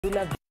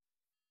Grim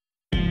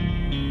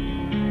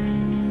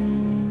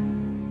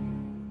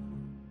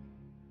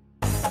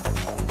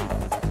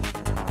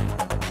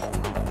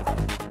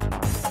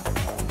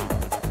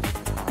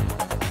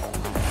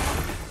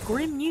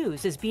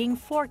news is being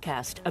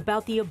forecast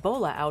about the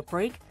Ebola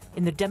outbreak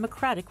in the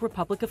Democratic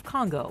Republic of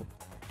Congo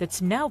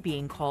that's now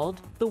being called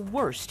the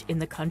worst in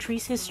the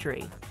country's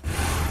history.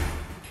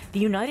 The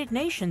United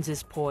Nations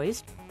is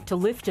poised to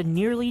lift a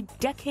nearly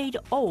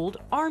decade-old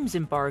arms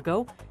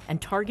embargo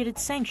and targeted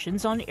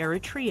sanctions on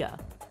Eritrea.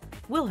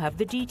 We'll have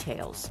the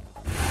details.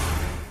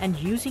 And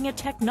using a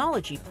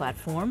technology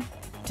platform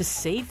to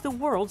save the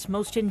world's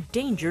most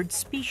endangered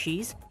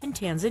species in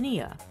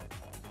Tanzania.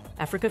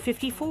 Africa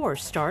 54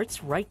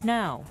 starts right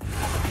now.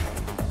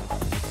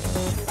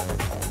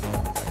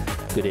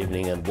 Good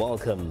evening and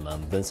welcome.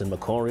 I'm Vincent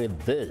McCory.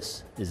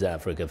 This is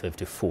Africa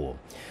 54.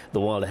 The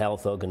World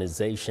Health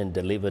Organization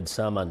delivered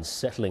some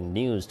unsettling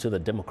news to the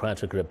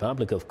Democratic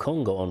Republic of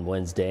Congo on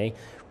Wednesday,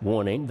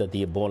 warning that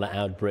the Ebola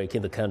outbreak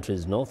in the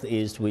country's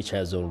northeast, which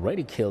has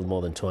already killed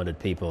more than 200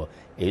 people,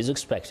 is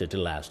expected to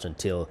last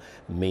until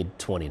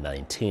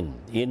mid-2019.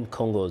 In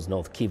Congo's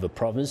North Kivu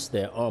province,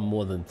 there are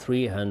more than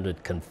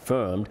 300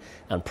 confirmed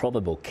and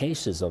probable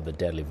cases of the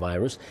deadly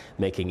virus,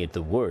 making it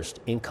the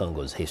worst in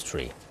Congo's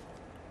history.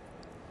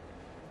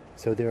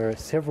 So there are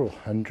several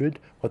hundred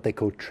what they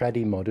call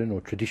tradi-modern or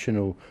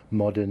traditional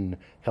modern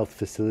health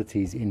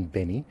facilities in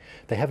Beni.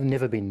 They have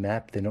never been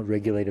mapped. They're not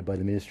regulated by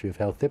the Ministry of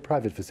Health. They're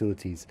private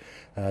facilities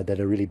that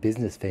are really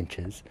business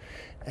ventures.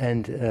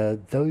 And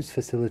those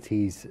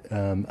facilities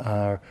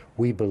are,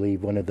 we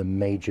believe, one of the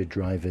major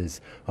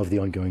drivers of the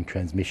ongoing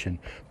transmission.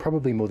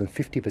 Probably more than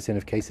 50%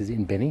 of cases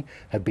in Beni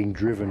have been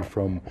driven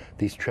from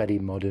these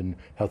tradi-modern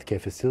healthcare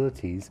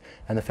facilities,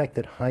 and the fact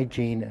that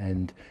hygiene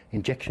and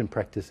injection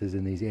practices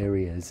in these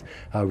areas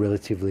are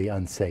relatively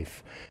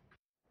unsafe.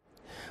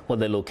 Well,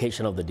 the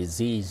location of the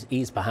disease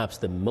is perhaps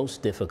the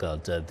most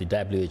difficult the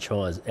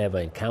WHO has ever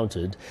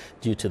encountered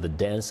due to the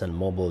dense and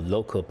mobile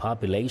local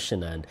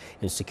population and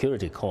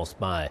insecurity caused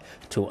by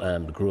two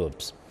armed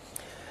groups.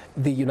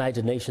 The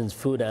United Nations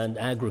Food and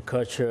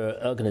Agriculture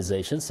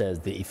Organization says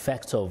the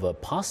effects of a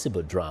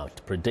possible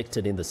drought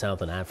predicted in the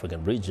Southern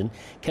African region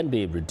can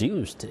be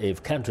reduced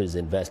if countries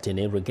invest in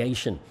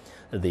irrigation.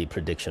 The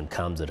prediction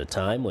comes at a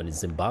time when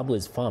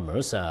Zimbabwe's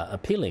farmers are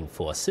appealing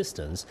for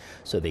assistance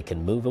so they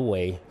can move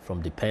away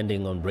from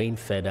depending on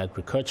rain-fed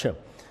agriculture.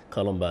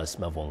 Columbus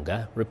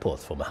Mavunga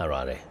reports from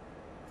Harare.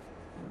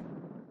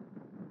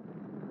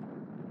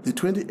 The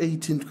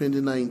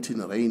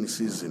 2018-2019 rainy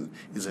season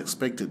is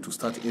expected to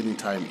start any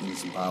time in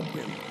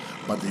Zimbabwe,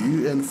 but the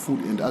UN Food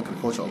and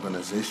Agriculture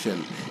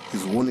Organization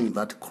is warning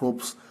that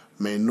crops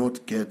may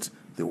not get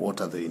the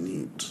water they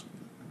need.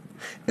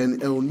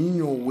 An El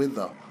Niño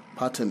weather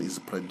pattern is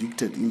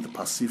predicted in the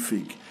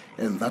Pacific,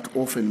 and that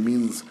often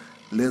means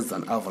less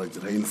than average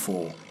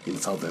rainfall in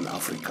Southern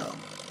Africa.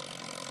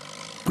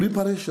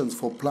 Preparations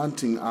for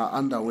planting are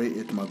underway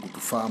at Magutu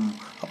Farm,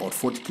 about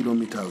 40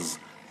 kilometers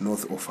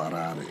north of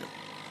Harare.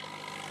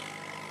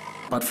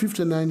 But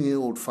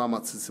 59-year-old farmer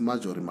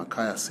Tsisimajori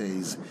Makaya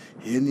says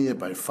her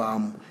nearby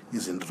farm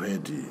isn't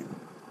ready.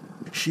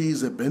 She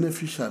is a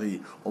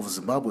beneficiary of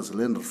Zimbabwe's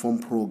land reform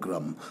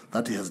program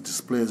that has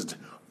displaced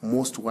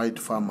most white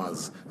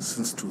farmers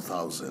since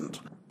 2000.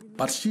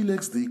 But she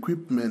lacks the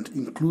equipment,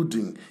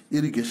 including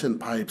irrigation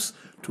pipes,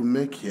 to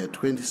make her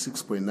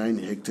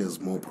 26.9 hectares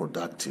more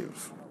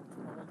productive.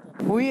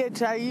 I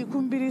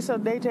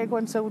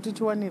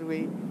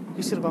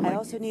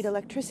also need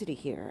electricity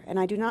here, and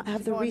I do not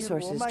have the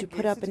resources to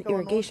put up an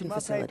irrigation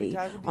facility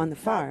on the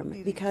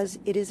farm because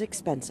it is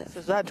expensive.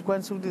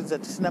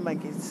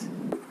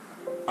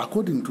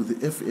 According to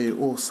the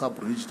FAO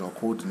Sub-Regional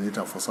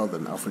Coordinator for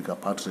Southern Africa,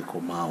 Patrick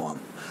Omawa,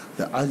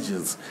 the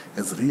agency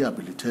has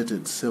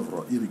rehabilitated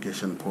several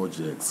irrigation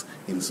projects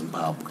in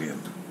Zimbabwe.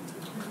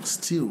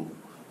 Still,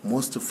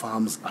 most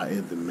farms are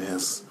at the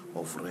mercy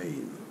of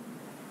rain.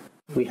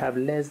 We have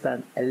less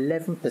than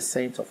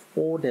 11% of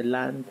all the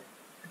land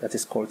that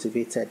is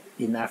cultivated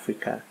in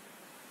Africa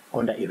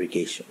under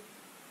irrigation.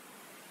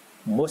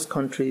 Most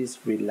countries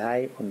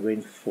rely on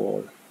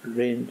rainfall,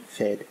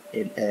 rain-fed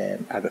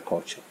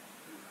agriculture.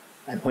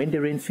 And when the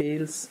rain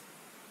fails,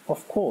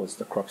 of course,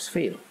 the crops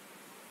fail.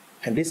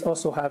 And this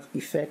also have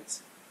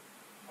effects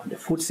on the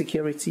food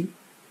security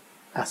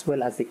as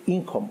well as the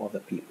income of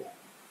the people.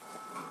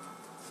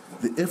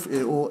 The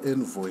FAO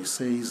envoy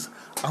says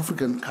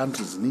African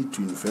countries need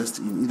to invest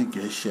in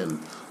irrigation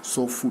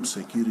so food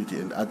security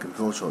and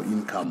agricultural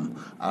income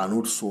are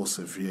not so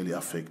severely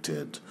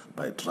affected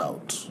by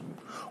drought.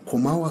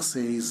 Komawa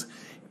says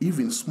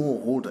even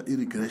smallholder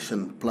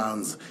irrigation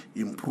plans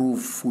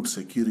improve food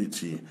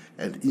security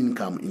and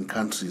income in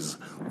countries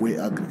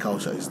where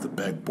agriculture is the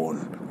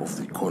backbone of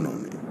the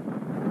economy.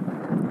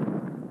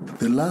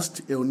 The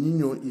last El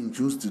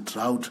Niño-induced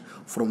drought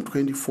from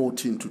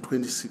 2014 to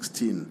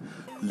 2016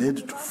 led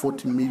to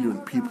 40 million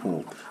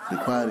people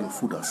requiring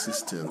food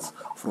assistance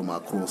from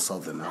across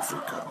Southern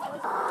Africa.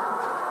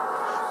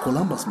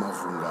 Columbus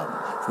Mavunga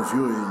for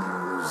VOA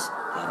News,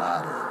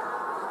 Harare.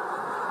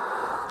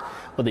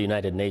 Well, the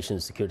United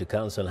Nations Security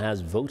Council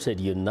has voted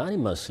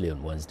unanimously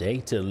on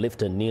Wednesday to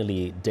lift a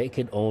nearly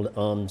decade-old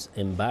arms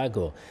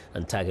embargo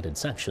and targeted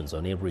sanctions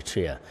on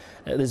Eritrea.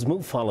 This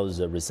move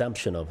follows a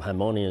resumption of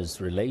harmonious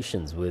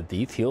relations with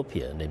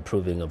Ethiopia and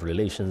improving of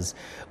relations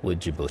with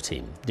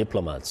Djibouti.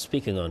 Diplomats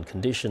speaking on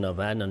condition of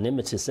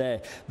anonymity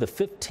say the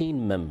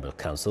 15-member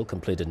council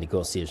completed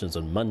negotiations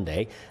on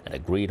Monday and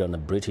agreed on a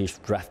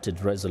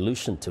British-drafted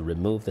resolution to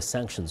remove the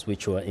sanctions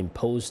which were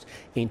imposed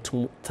in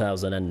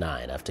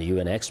 2009 after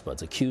UN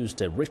experts accused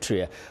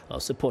Eritrea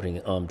of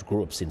supporting armed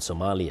groups in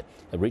Somalia.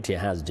 Eritrea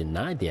has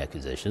denied the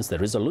accusations. The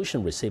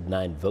resolution received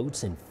 9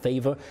 votes in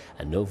favor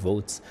and no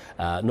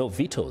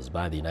vetoes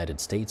by the United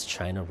States,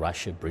 China,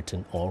 Russia,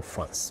 Britain, or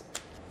France.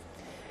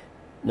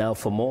 Now,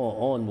 for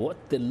more on what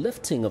the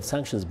lifting of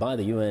sanctions by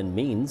the UN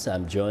means,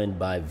 I'm joined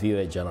by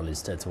VOA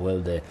journalist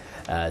Tewelde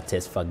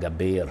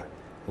Tesfagabir,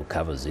 who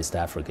covers East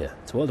Africa.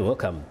 Tewelde,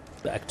 welcome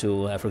back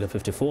to Africa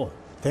 54.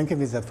 Thank you,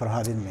 Vizat, for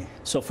having me.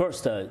 So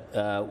first,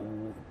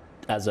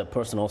 as a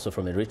person also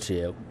from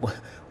Eritrea,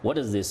 what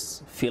does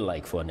this feel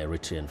like for an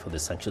Eritrean, for the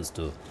sanctions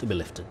to be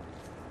lifted?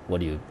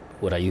 What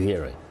are you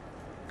hearing?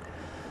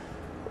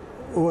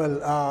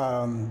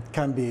 Well,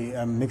 can be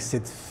a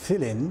mixed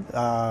feeling,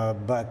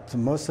 but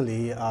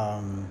mostly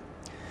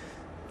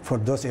for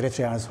those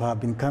Eritreans who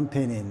have been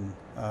campaigning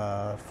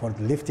for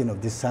the lifting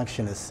of these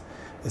sanctions,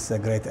 it's a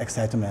great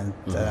excitement,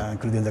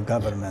 including the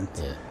government.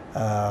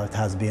 Yeah. It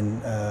has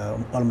been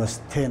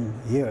almost 10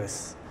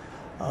 years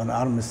on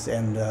arms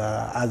and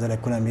other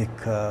economic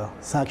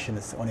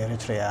sanctions on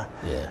Eritrea,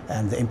 yeah.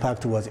 And the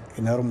impact was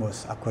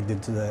enormous, according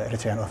to the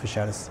Eritrean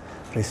officials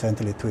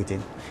recently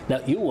tweeting. Now,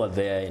 you were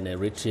there in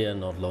Eritrea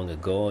not long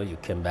ago. You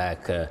came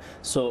back.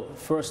 So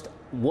first,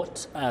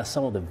 what are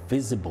some of the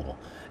visible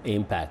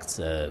impacts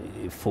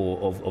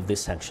of these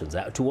sanctions?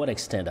 To what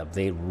extent have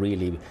they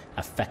really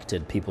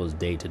affected people's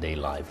day-to-day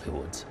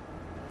livelihoods?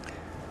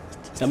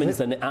 I mean, it's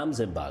an arms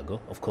embargo,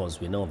 of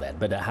course, we know that,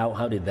 but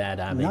how did that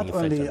have any effect?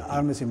 Not only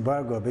arms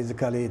embargo,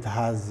 basically it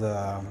has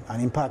an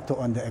impact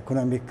on the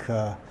economic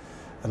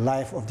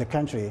life of the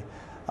country.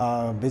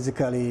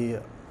 Basically,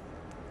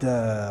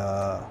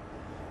 the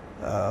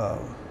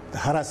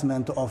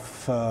harassment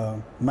of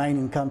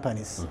mining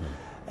companies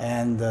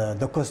and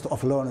the cost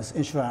of loans,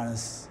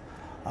 insurance.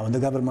 When the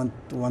government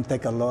won't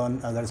take a loan,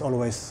 there's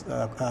always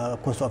a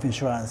cost of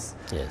insurance.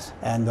 Yes.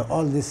 And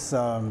all this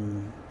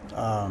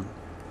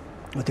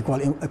what you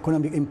call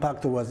economic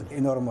impact was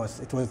enormous.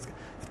 It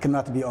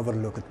cannot be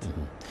overlooked.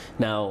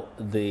 Now,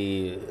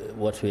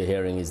 what we're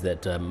hearing is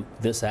that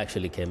this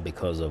actually came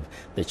because of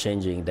the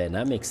changing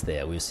dynamics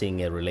there. We're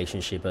seeing a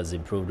relationship has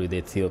improved with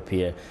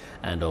Ethiopia,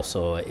 and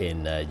also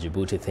in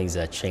Djibouti, things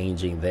are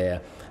changing there.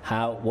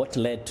 What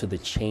led to the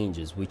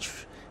changes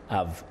which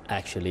have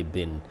actually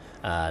been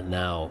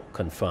now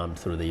confirmed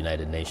through the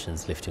United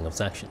Nations lifting of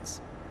sanctions?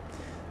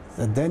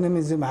 The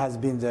dynamism has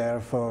been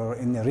there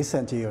in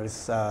recent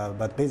years,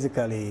 but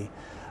basically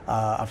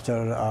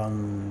after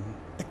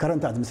the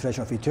current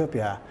administration of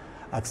Ethiopia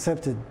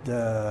accepted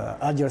the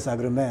Algiers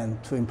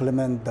agreement to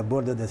implement the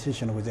border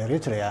decision with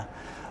Eritrea,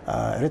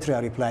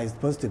 Eritrea replied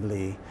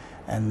positively,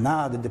 and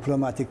now the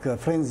diplomatic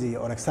frenzy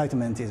or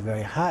excitement is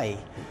very high.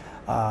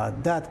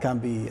 That can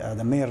be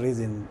the main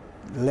reason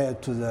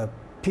led to the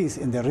peace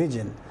in the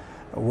region,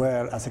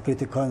 where a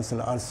Security Council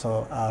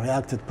also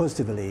reacted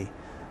positively,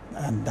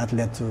 and that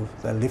led to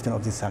the lifting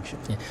of these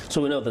sanctions. Yeah. So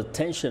we know the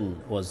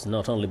tension was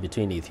not only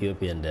between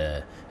Ethiopia and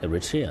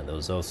Eritrea, there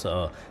was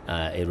also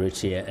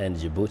Eritrea and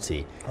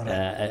Djibouti.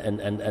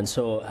 And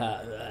so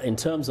in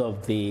terms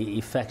of the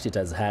effect it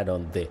has had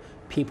on the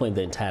people in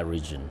the entire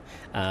region,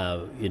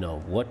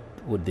 what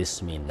would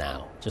this mean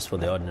now, just for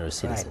the ordinary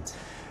citizens?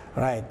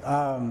 Right.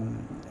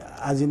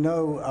 As you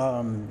know,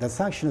 the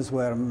sanctions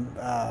were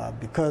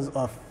because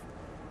of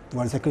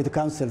what the Security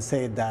Council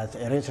said that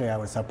Eritrea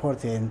was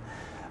supporting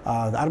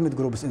the armed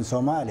groups in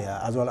Somalia,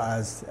 as well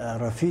as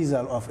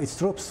refusal of its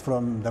troops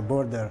from the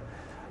border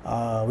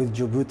with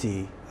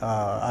Djibouti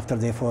after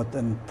they fought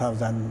in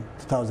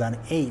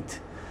 2008.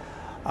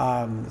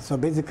 So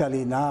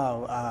basically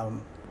now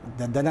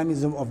the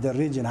dynamism of the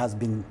region has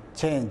been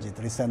changed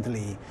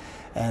recently,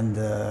 and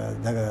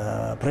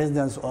the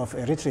presidents of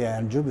Eritrea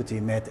and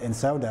Djibouti met in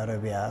Saudi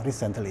Arabia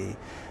recently,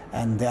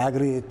 and they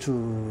agreed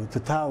to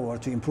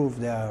improve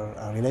their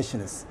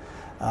relations.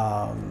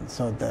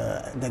 So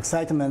the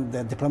excitement,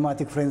 the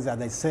diplomatic frenzy, as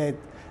I said,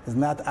 is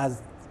not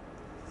as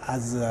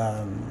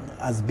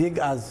big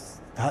as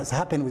has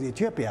happened with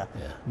Ethiopia,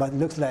 yeah. But it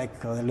looks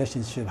like the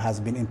relationship has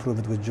been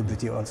improved with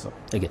Djibouti also.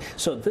 Okay,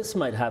 so this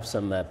might have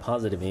some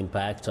positive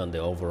impact on the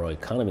overall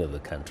economy of the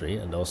country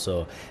and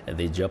also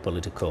the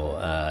geopolitical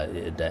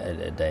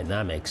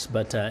dynamics.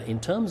 But in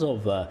terms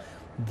of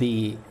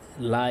the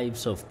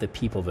lives of the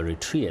people of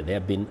Eritrea, there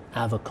have been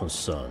other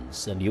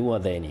concerns, and you were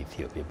there in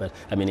Ethiopia, but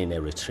I mean in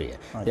Eritrea.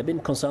 Right. There have been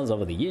concerns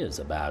over the years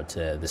about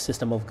the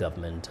system of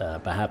government,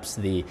 perhaps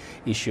the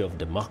issue of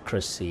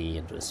democracy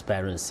and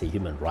transparency,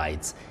 human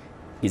rights.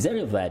 Is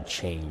any of that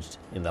changed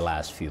in the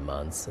last few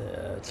months,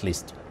 at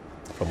least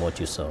from what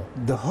you saw?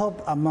 The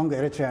hope among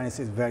Eritreans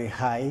is very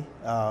high.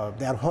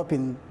 They are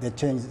hoping the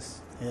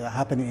changes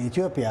happening in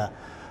Ethiopia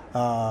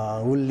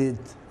will lead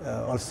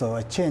also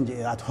a change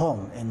at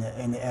home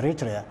in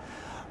Eritrea.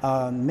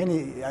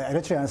 Many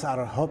Eritreans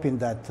are hoping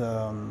that,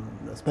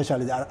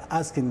 especially they are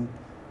asking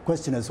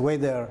questions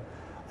whether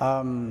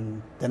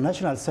the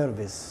national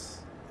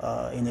service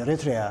in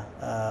Eritrea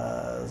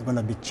is going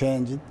to be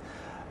changed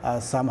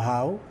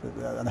somehow,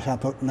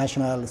 the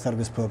national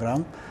service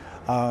program,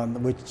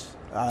 which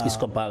it's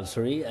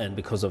compulsory, and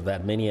because of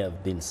that, many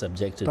have been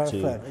subjected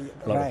to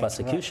a lot of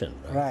persecution.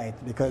 Right,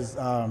 because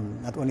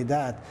not only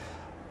that,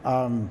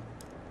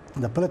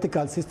 the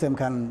political system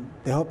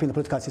they hope in the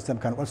political system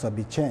can also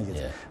be changed.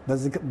 Yeah.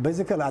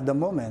 Basically, at the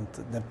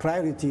moment, the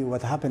priority,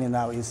 what's happening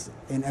now is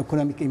in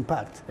economic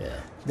impact.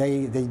 Yeah.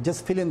 They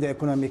just feel in the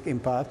economic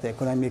impact, the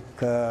economic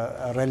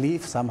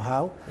relief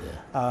somehow.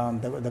 Yeah.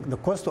 The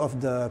cost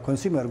of the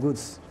consumer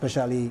goods,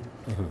 especially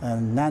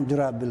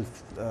non-durable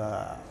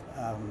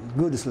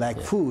goods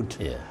like food,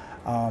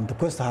 the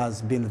cost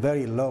has been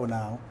very low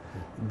now.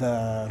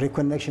 The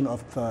reconnection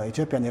of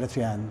Ethiopian and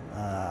Eritrean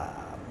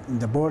in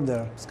the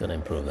border it's going to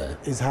improve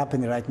that. Is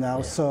happening right now.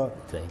 Yeah. So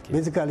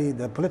basically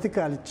the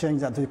political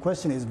change and the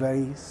question is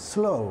very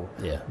slow,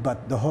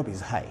 but the hope is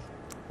high.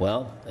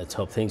 Well, let's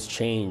hope things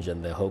change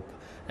and the hope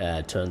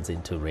turns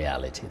into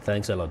reality.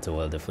 Thanks a lot,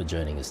 Tawalde, for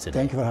joining us today.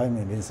 Thank you for having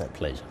me, Vincent.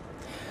 Pleasure.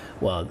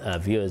 Well,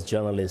 viewers,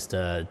 journalist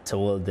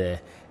Tawalde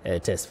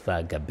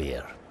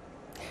Tesfagabir.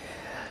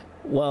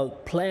 Well,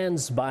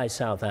 plans by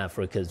South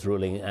Africa's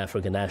ruling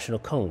African National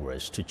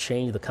Congress to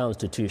change the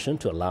constitution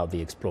to allow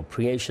the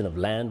expropriation of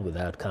land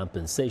without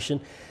compensation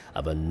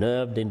have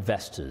unnerved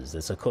investors.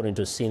 That's according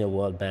to a senior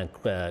World Bank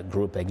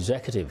Group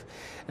executive.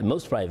 And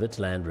most private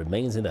land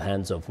remains in the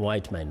hands of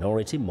white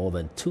minority more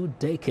than 2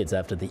 decades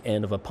after the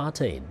end of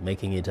apartheid,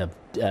 making it a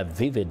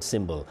vivid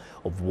symbol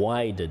of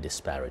wider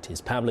disparities.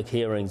 Public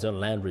hearings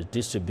on land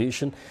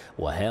redistribution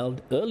were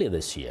held earlier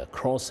this year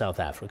across South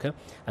Africa,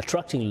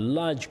 attracting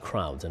large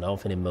crowds and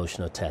often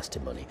emotional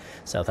testimony.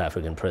 South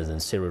African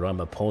President Cyril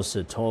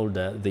Ramaphosa told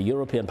the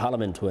European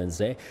Parliament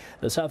Wednesday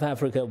that South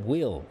Africa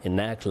will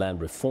enact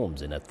land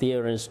reforms in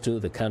adherence to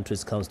the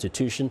country's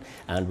constitution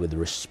and with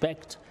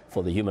respect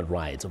for the human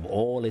rights of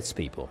all its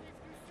people.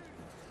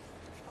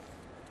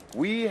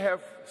 We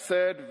have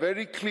said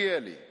very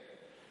clearly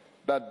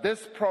that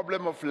this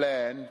problem of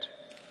land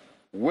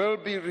will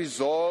be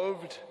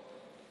resolved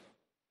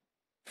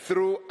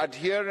through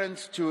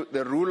adherence to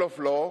the rule of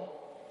law,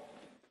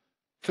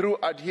 through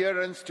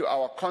adherence to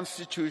our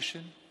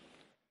constitution,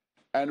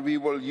 and we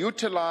will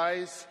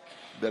utilize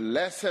the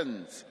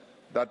lessons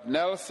that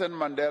Nelson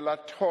Mandela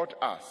taught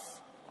us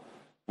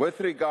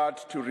with regard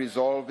to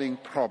resolving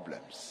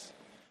problems.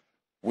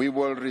 We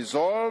will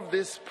resolve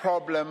this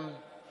problem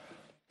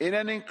in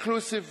an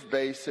inclusive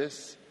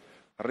basis,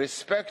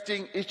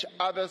 respecting each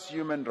other's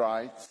human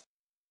rights.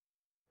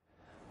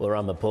 Well,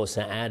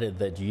 Ramaphosa added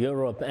that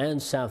Europe and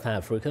South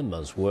Africa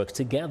must work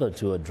together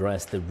to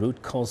address the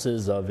root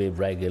causes of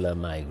irregular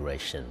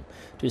migration.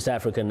 To East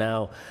Africa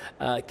now,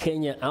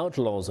 Kenya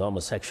outlaws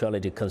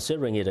homosexuality,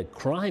 considering it a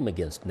crime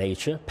against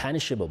nature,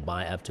 punishable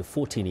by up to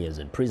 14 years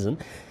in prison.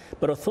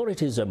 But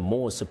authorities are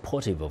more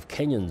supportive of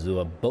Kenyans who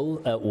are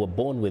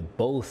born with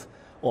both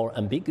or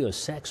ambiguous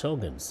sex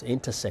organs,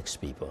 intersex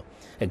people.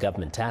 A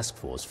government task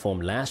force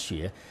formed last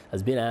year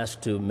has been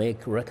asked to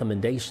make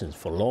recommendations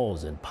for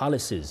laws and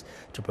policies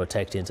to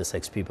protect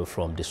intersex people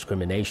from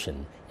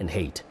discrimination and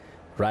hate.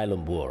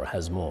 Rylon Boer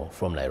has more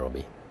from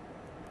Nairobi.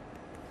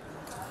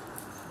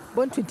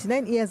 Born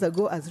 29 years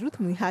ago as Ruth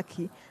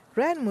Mwihaki,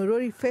 Ryan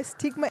Murori faced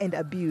stigma and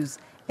abuse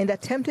and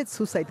attempted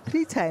suicide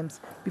 3 times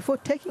before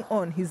taking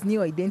on his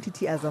new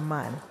identity as a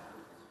man.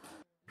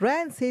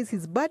 Ryan says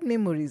his bad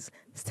memories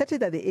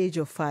started at the age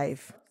of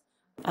 5.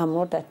 I'm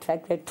not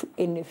attracted to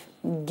any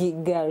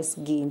girls'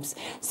 games.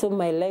 So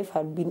my life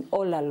had been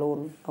all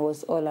alone. I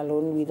was all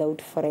alone,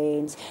 without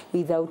friends,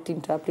 without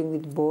interacting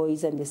with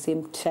boys, and the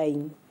same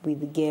time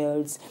with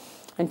girls.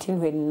 Until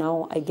when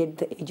now I get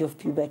the age of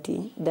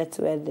puberty. That's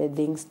where the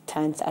things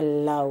turns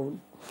allowed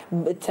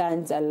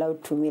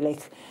to me.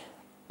 Like,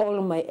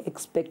 all my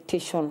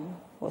expectation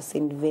was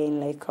in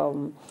vain. Like,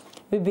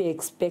 maybe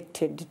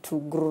expected to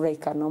grow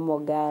like a normal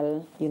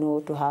girl, you know,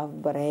 to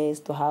have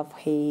breasts, to have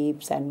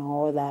hips and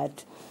all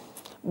that.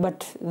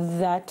 But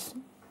that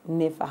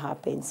never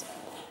happens.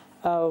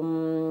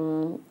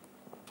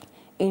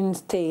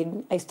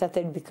 Instead, I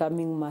started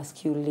becoming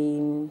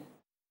masculine.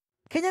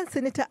 Kenyan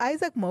Senator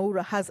Isaac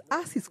Mwaura has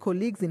asked his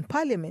colleagues in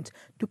Parliament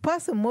to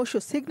pass a motion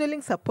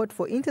signaling support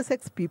for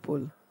intersex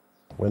people.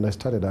 When I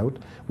started out,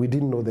 we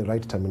didn't know the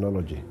right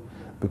terminology,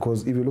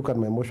 because if you look at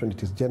my motion,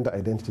 it is gender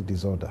identity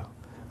disorder.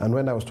 And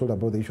when I was told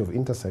about the issue of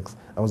intersex,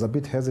 I was a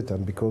bit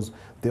hesitant, because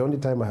the only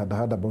time I had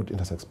heard about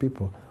intersex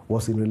people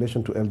was in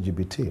relation to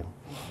LGBT,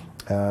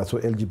 so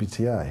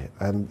LGBTI.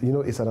 And, you know,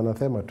 it's an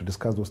anathema to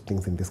discuss those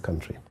things in this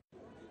country.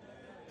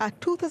 A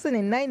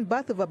 2009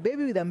 birth of a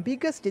baby with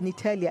ambiguous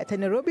genitalia at a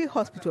Nairobi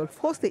hospital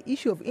forced the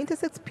issue of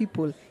intersex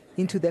people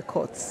into the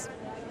courts.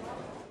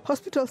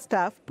 Hospital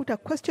staff put a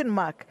question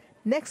mark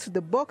next to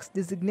the box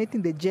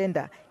designating the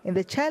gender, and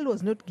the child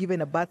was not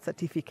given a birth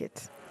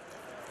certificate.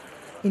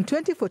 In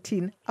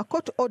 2014, a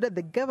court ordered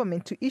the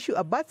government to issue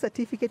a birth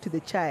certificate to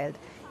the child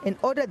and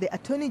ordered the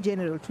Attorney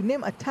General to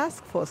name a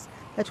task force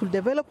that will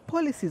develop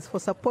policies for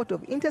support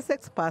of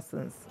intersex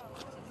persons.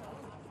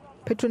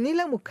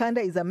 Petronila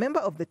Mukanda is a member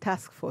of the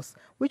task force,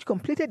 which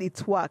completed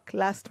its work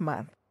last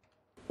month.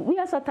 We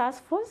as a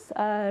task force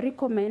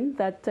recommend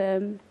that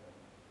there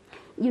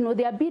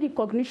be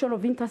recognition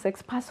of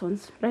intersex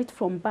persons right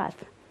from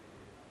birth.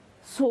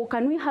 So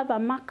can we have a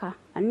marker,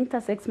 an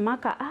intersex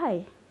marker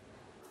eye?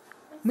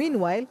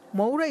 Meanwhile,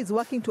 Mwaura is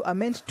working to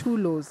amend two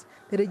laws,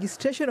 the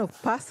Registration of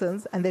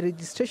Persons and the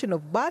Registration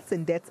of Births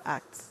and Deaths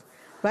Acts.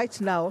 Right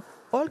now,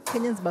 all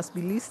Kenyans must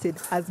be listed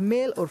as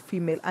male or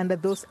female under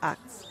those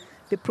acts.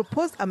 The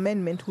proposed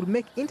amendment will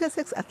make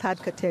intersex a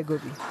third category.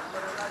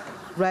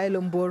 Rael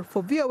Ombor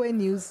for VOA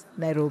News,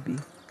 Nairobi.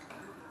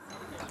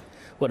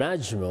 Well,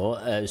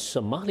 Ajmo, a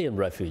Somalian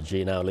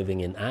refugee now living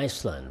in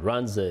Iceland,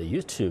 runs a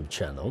YouTube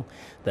channel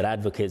that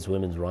advocates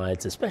women's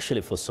rights, especially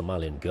for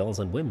Somalian girls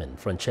and women.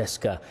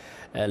 Francesca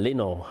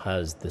Lino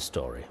has the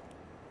story.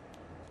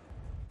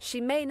 She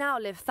may now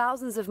live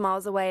thousands of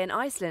miles away in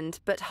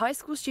Iceland, but high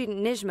school student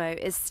Nijmo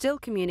is still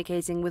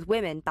communicating with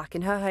women back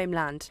in her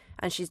homeland.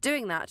 And she's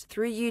doing that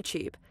through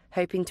YouTube,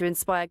 hoping to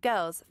inspire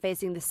girls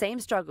facing the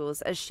same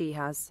struggles as she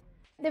has.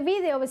 The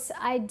videos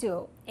I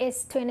do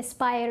is to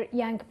inspire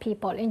young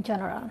people in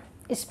general,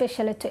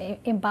 especially to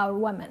empower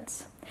women,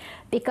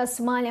 because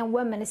Somalian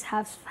women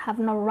have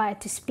no right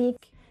to speak.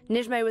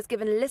 Nijmo was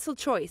given little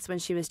choice when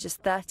she was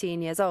just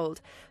 13 years old,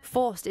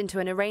 forced into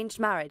an arranged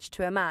marriage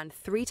to a man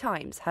 3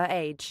 times her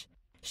age.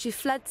 She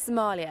fled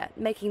Somalia,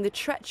 making the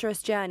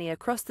treacherous journey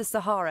across the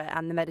Sahara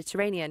and the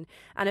Mediterranean,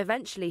 and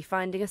eventually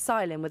finding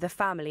asylum with a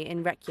family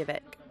in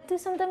Reykjavik. To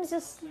sometimes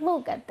just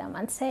look at them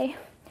and say,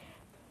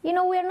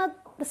 we're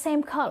not the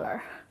same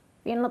color,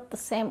 we're not the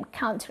same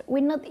country,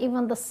 we're not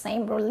even the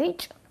same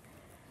religion,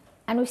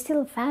 and we're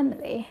still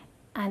family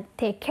and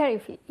take care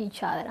of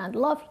each other and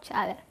love each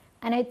other.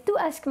 And I do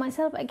ask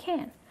myself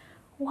again,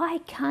 why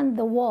can't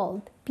the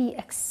world be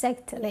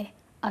exactly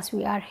as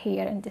we are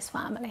here in this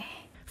family?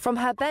 From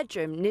her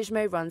bedroom,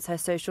 Nijmo runs her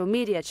social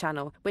media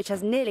channel, which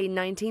has nearly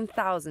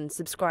 19,000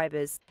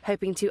 subscribers,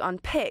 hoping to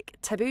unpick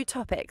taboo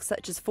topics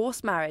such as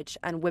forced marriage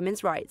and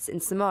women's rights in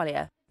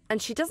Somalia.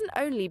 And she doesn't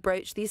only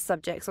broach these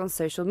subjects on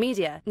social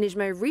media.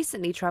 Nijmo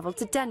recently travelled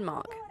to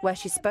Denmark, where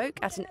she spoke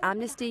at an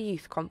Amnesty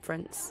Youth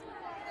Conference.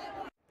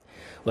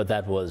 Well,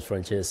 that was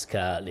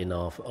Francesca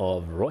Linoff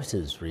of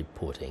Reuters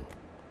reporting.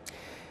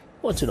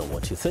 Want to know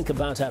what you think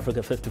about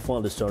Africa 54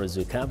 and the stories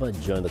we cover?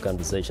 Join the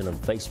conversation on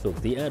Facebook.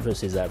 The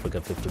address is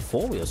Africa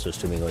 54. We're also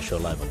streaming our show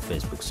live on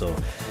Facebook. So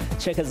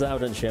check us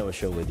out and share our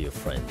show with your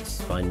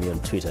friends. Find me on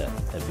Twitter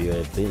at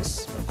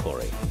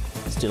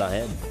VOA_Makori. Still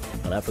ahead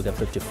on Africa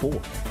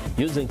 54,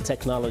 using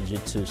technology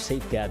to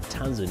safeguard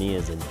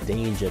Tanzania's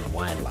endangered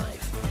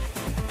wildlife.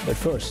 But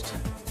first,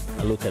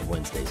 a look at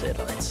Wednesday's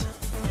headlines.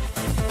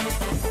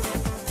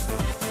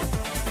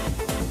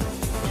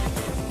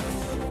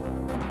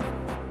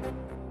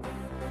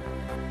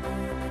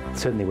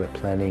 Certainly we're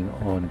planning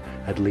on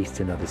at least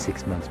another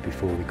 6 months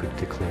before we could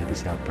declare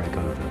this outbreak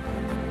over.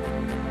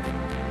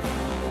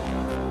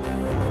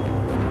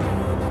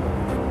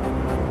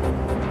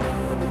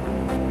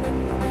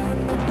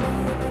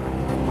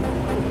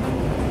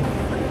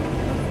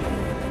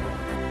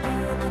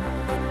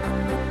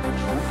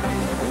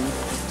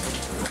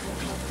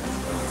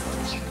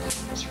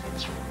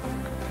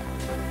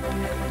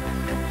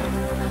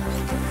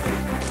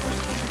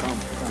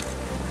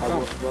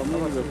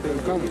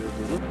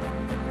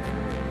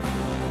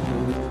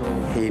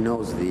 He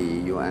knows the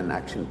UN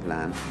action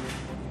plan.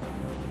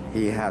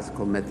 He has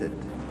committed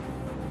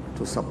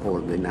to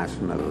support the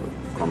national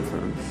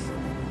conference.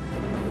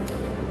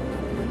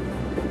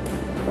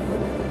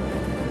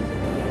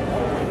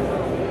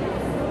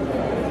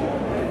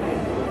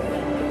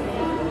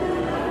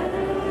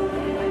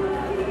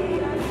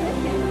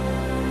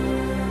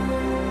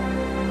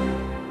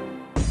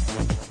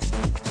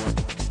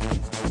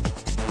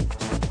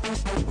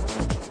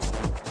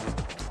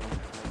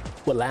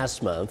 Well,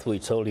 last month, we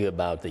told you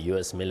about the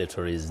U.S.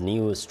 military's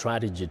new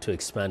strategy to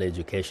expand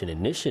education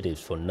initiatives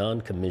for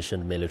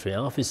non-commissioned military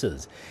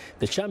officers.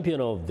 The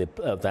champion of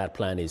that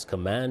plan is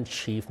Command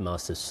Chief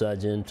Master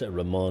Sergeant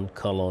Ramon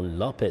Colon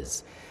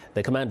Lopez,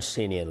 the command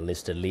senior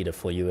enlisted leader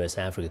for U.S.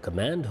 Africa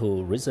Command,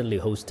 who recently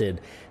hosted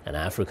an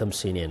AFRICOM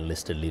Senior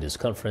Enlisted Leaders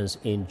Conference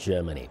in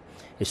Germany.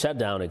 He sat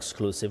down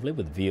exclusively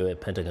with VOA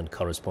Pentagon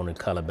correspondent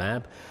Carla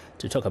Babb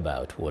to talk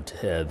about what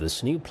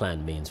this new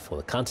plan means for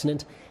the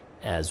continent,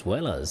 as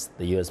well as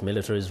the U.S.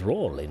 military's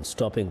role in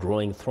stopping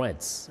growing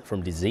threats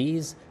from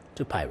disease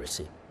to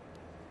piracy.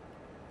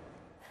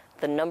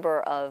 The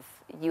number of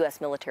U.S.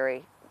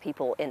 military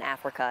people in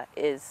Africa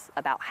is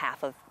about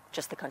half of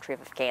just the country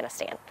of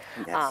Afghanistan.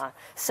 Yes.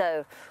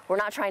 So we're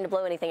not trying to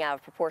blow anything out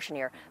of proportion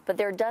here, but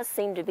there does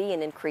seem to be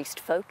an increased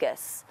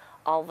focus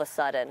all of a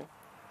sudden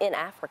in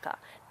Africa.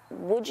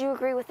 Would you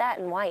agree with that,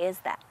 and why is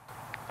that?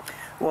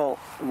 Well,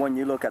 when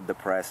you look at the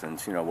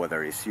presence,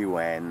 whether it's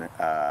UN,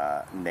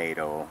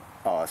 NATO,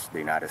 us, the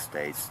United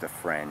States, the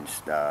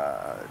French,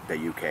 the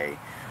UK,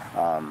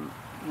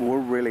 we're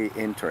really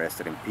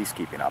interested in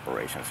peacekeeping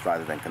operations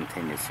rather than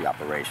contingency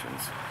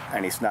operations.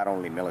 And it's not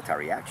only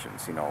military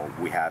actions.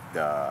 We have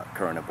the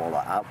current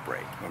Ebola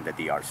outbreak in the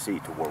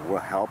DRC to where we're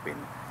helping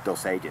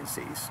those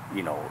agencies,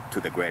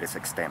 to the greatest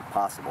extent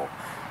possible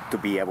to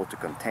be able to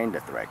contain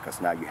the threat,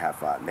 because now you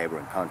have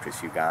neighboring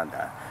countries,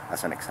 Uganda,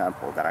 as an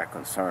example, that are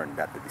concerned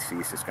that the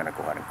disease is going to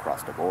go ahead and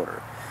cross the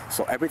border.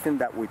 So everything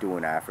that we do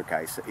in Africa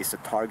is a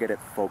targeted,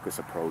 focused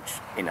approach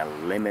in a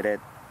limited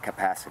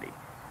capacity,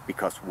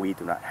 because we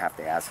do not have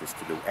the assets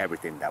to do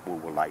everything that we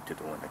would like to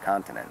do in the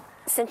continent.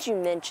 Since you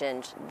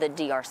mentioned the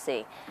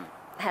DRC,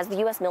 has the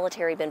U.S.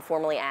 military been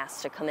formally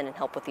asked to come in and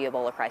help with the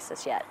Ebola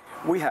crisis yet?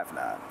 We have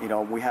not.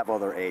 We have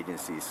other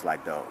agencies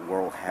like the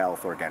World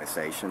Health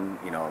Organization,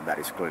 that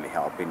is clearly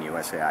helping,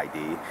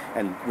 USAID.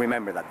 And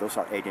remember that those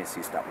are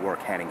agencies that work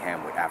hand in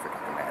hand with Africa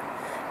Command.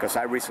 Because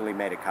I recently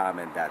made a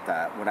comment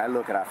that when I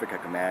look at Africa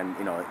Command,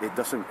 it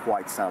doesn't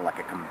quite sound like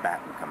a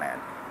combatant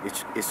command.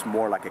 It's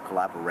more like a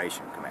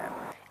collaboration command.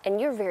 And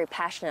you're very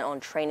passionate on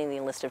training the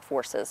enlisted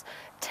forces.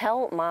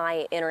 Tell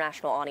my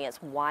international audience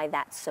why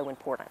that's so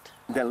important.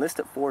 The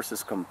enlisted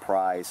forces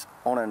comprise,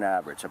 on an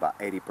average, about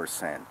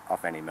 80%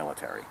 of any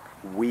military.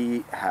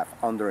 We have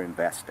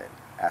underinvested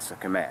as a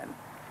command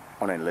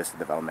on enlisted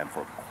development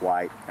for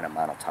quite an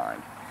amount of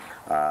time.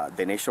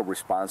 The initial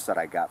response that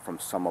I got from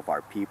some of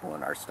our people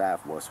and our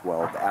staff was,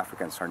 well, the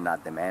Africans are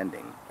not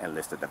demanding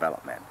enlisted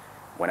development.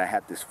 When I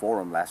had this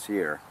forum last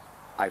year,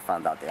 I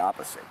found out the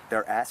opposite.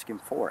 They're asking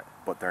for it,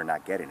 but they're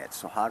not getting it.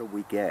 So how do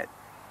we get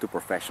to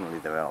professionally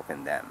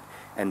developing them?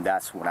 And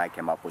that's when I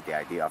came up with the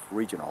idea of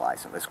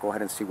regionalizing. Let's go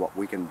ahead and see what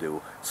we can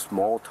do.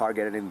 Small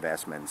targeted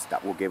investments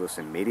that will give us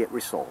immediate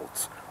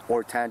results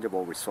or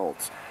tangible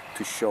results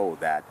to show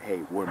that,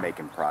 hey, we're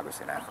making progress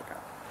in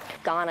Africa.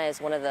 Ghana is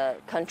one of the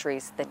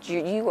countries that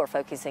you are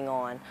focusing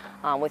on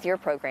with your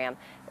program.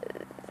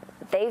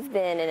 They've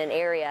been in an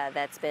area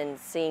that's been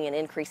seeing an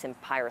increase in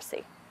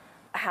piracy.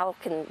 How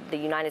can the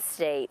United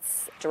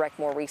States direct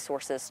more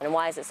resources, and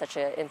why is it such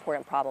an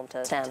important problem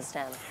to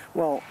stem?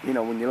 Well,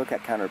 when you look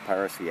at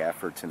counter-piracy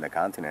efforts in the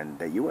continent,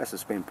 the U.S.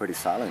 has been pretty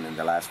silent in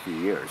the last few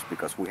years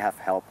because we have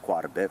helped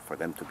quite a bit for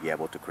them to be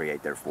able to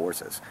create their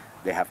forces.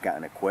 They have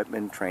gotten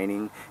equipment,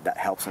 training that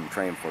helps them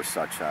train for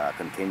such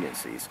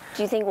contingencies.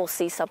 Do you think we'll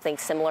see something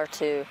similar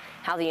to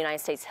how the United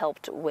States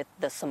helped with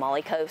the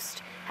Somali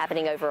coast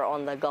happening over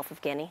on the Gulf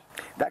of Guinea?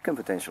 That can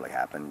potentially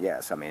happen,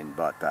 yes.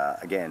 But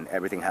again,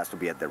 everything has to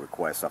be at the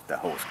request of the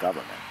host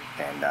government.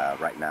 And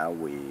right now,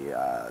 we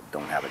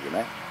don't have a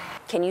demand.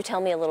 Can you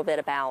tell me a little bit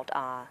about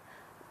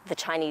the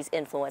Chinese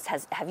influence?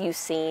 Have you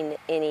seen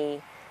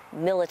any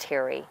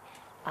military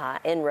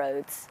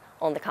inroads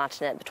on the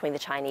continent between the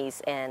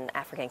Chinese and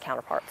African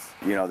counterparts?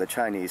 The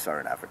Chinese are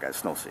in Africa,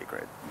 it's no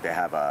secret. They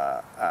have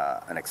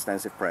an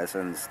extensive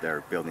presence.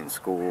 They're building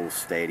schools,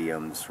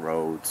 stadiums,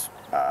 roads,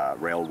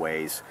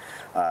 railways,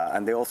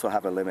 and they also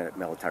have a limited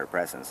military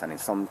presence. And in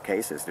some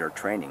cases, they're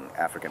training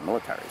African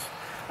militaries.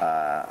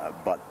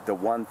 But the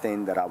one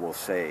thing that I will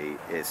say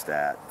is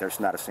that there's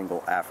not a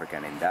single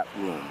African in that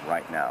room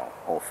right now,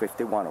 all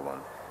 51 of them,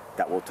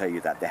 that will tell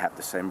you that they have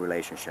the same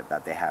relationship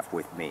that they have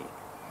with me,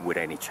 with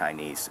any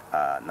Chinese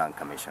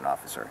non-commissioned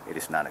officer. It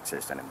is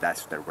non-existent, and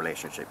that's the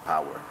relationship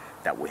power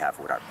that we have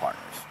with our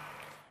partners.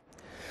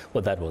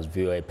 Well, that was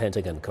VOA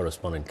Pentagon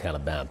correspondent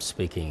Calabab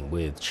speaking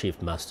with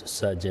Chief Master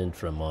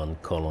Sergeant Ramon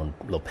Colon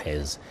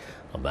Lopez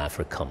of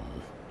AFRICOM.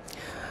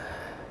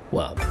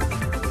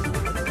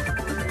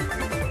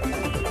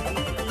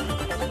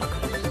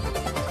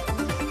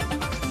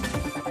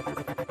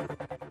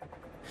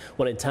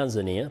 Well, in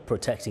Tanzania,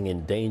 protecting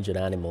endangered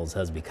animals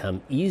has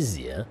become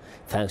easier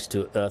thanks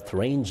to Earth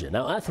Ranger.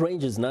 Now, Earth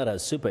Ranger is not a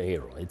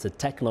superhero. It's a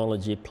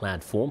technology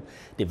platform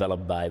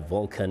developed by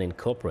Vulcan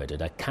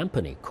Incorporated, a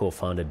company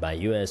co-founded by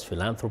U.S.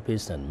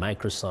 philanthropist and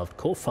Microsoft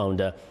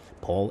co-founder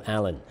Paul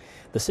Allen.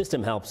 The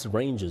system helps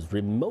rangers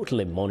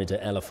remotely monitor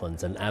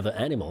elephants and other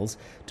animals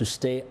to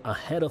stay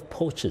ahead of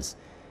poachers.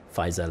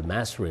 Faisal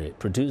Masri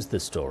produced the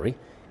story,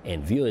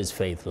 and VOA's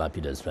Faith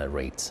Lapidus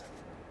narrates.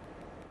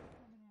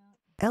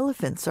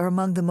 Elephants are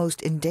among the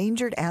most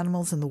endangered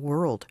animals in the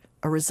world,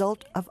 a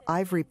result of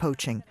ivory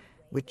poaching,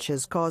 which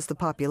has caused the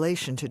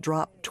population to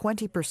drop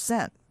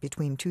 20%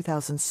 between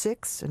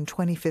 2006 and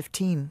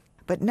 2015.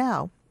 But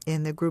now,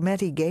 in the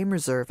Grumeti Game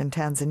Reserve in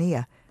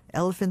Tanzania,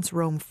 elephants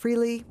roam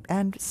freely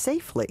and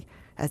safely,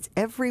 as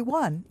every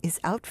one is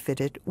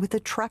outfitted with a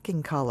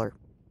tracking collar.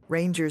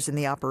 Rangers in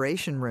the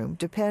operation room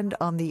depend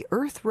on the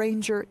Earth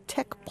Ranger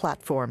tech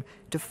platform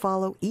to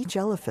follow each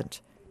elephant.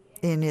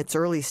 In its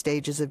early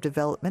stages of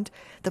development,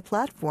 the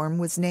platform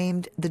was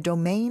named the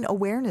Domain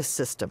Awareness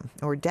System,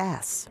 or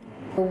DAS.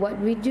 What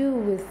we do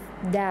with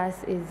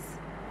DAS is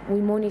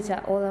we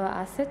monitor all our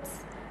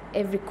assets,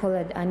 every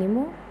collared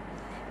animal,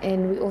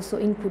 and we also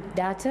input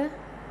data,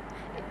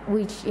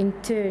 which in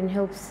turn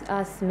helps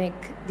us make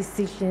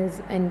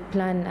decisions and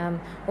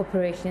plan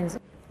operations.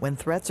 When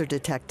threats are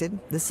detected,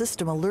 the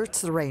system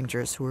alerts the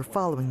rangers who are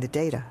following the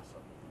data.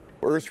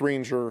 Earth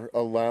Ranger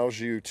allows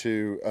you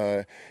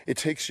to, it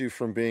takes you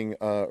from being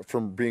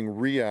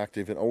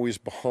reactive and always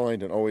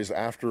behind and always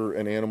after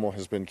an animal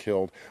has been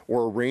killed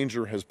or a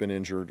ranger has been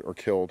injured or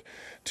killed,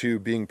 to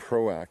being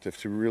proactive,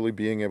 to really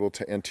being able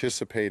to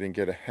anticipate and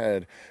get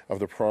ahead of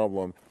the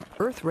problem.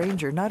 Earth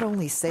Ranger not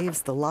only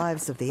saves the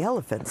lives of the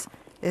elephants,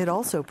 it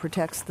also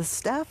protects the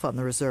staff on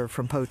the reserve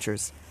from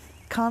poachers.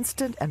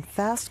 Constant and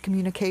fast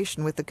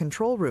communication with the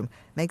control room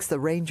makes the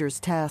rangers'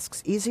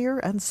 tasks easier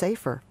and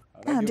safer.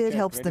 And it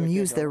helps them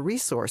use their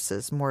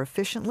resources more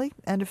efficiently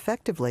and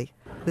effectively.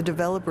 The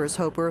developers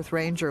hope Earth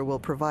Ranger will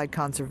provide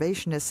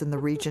conservationists in the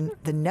region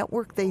the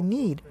network they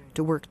need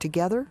to work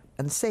together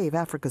and save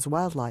Africa's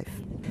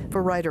wildlife.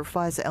 For writer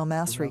Faiza El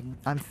Masri,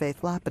 I'm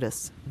Faith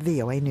Lapidus,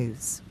 VOA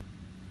News.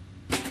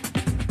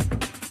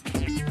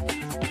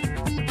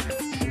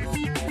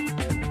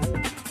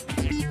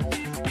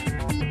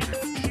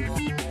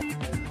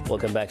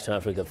 Welcome back to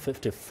Africa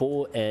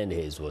 54, and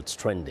here's what's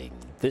trending.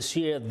 This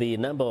year, the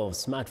number of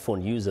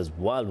smartphone users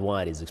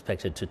worldwide is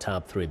expected to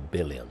top 3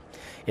 billion.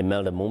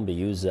 Imelda Mumbi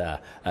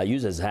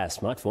users have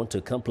smartphone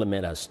to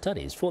complement her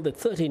studies. For the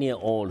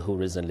 13-year-old who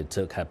recently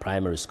took her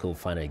primary school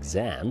final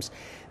exams,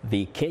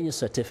 the Kenya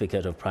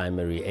Certificate of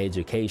Primary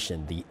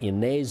Education, the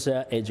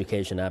INESA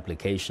education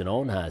application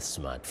on her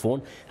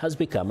smartphone, has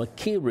become a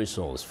key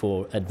resource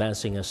for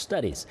advancing her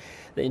studies.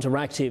 The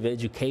interactive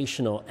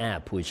educational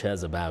app, which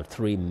has about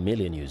 3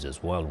 million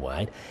users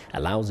worldwide,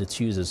 allows its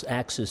users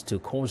access to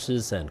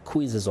courses and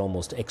quizzes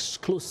almost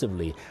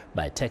exclusively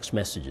by text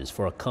messages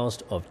for a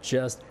cost of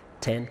just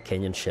 10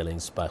 Kenyan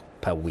shillings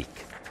per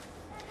week.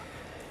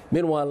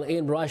 Meanwhile,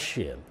 in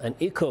Russia, an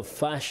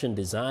eco-fashion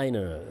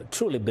designer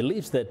truly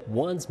believes that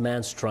one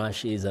man's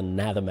trash is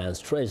another man's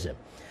treasure.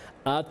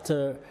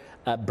 Arthur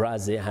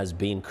Brazzi has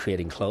been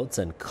creating clothes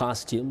and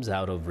costumes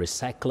out of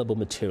recyclable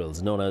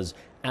materials known as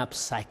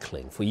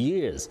upcycling for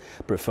years,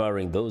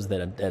 preferring those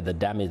that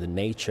damage the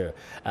nature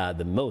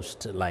the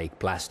most, like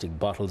plastic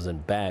bottles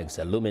and bags,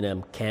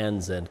 aluminum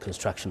cans and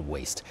construction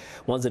waste.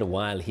 Once in a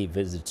while, he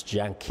visits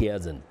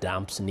junkyards and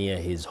dumps near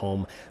his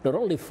home, not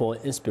only for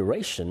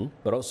inspiration,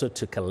 but also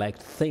to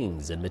collect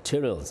things and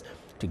materials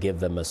to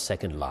give them a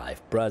second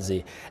life.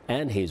 Brazzi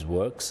and his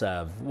works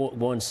have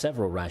won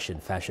several Russian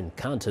fashion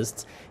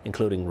contests,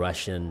 including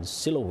Russian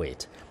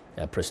Silhouette,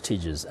 a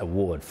prestigious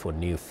award for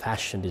new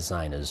fashion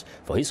designers,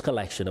 for his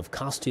collection of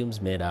costumes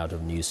made out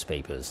of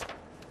newspapers.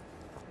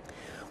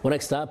 Well,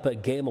 next up,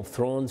 Game of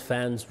Thrones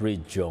fans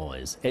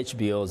rejoice.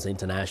 HBO's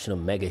international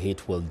mega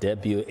hit will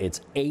debut its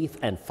 8th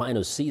and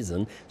final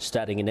season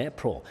starting in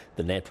April.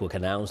 The network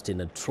announced in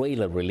a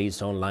trailer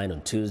released online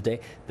on Tuesday.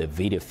 The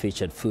video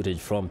featured footage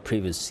from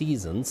previous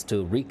seasons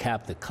to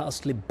recap the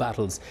costly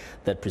battles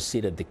that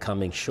preceded the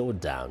coming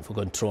showdown for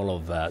control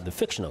of the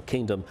fictional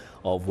kingdom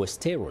of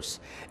Westeros.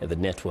 The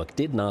network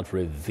did not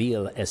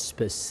reveal a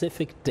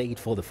specific date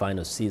for the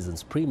final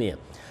season's premiere.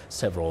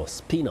 Several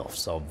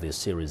spin-offs of the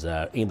series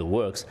are in the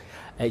works.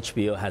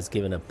 HBO has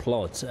given a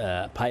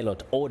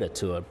pilot order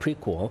to a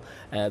prequel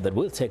that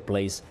will take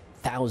place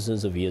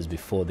thousands of years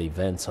before the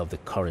events of the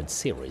current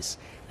series.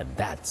 And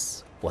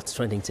that's what's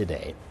trending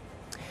today.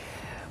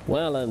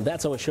 Well, and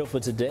that's our show for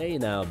today.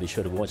 Now be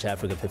sure to watch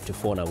Africa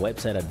 54 on our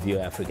website at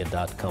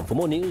voaafrica.com. For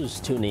more news,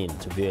 tune in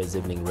to VOA's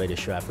evening radio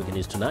show Africa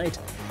News Tonight,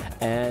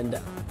 and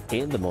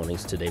in the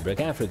mornings to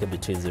Daybreak Africa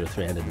between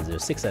 0300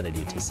 and 0600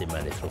 UTC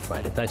Monday through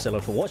Friday. Thanks a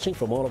lot for watching.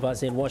 From all of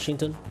us in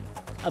Washington,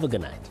 have a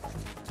good night.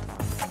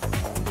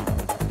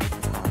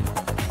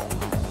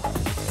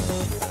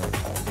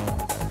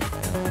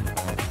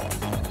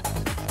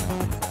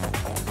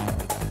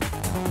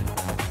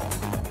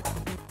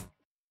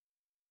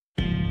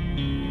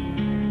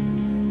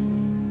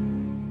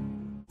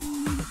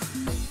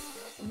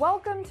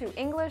 Welcome to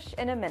English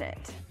in a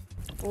Minute.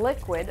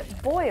 Liquid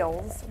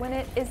boils when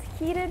it is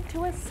heated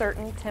to a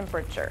certain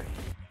temperature.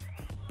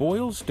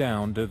 Boils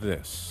down to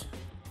this.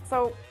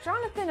 So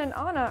Jonathan and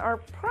Anna are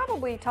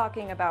probably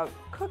talking about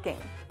cooking.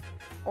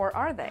 Or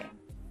are they?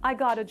 I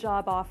got a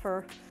job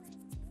offer.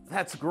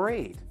 That's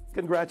great.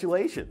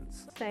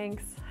 Congratulations.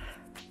 Thanks.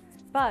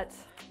 But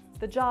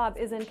the job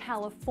is in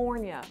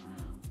California.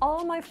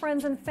 All my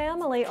friends and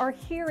family are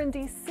here in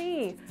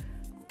DC.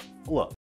 Look,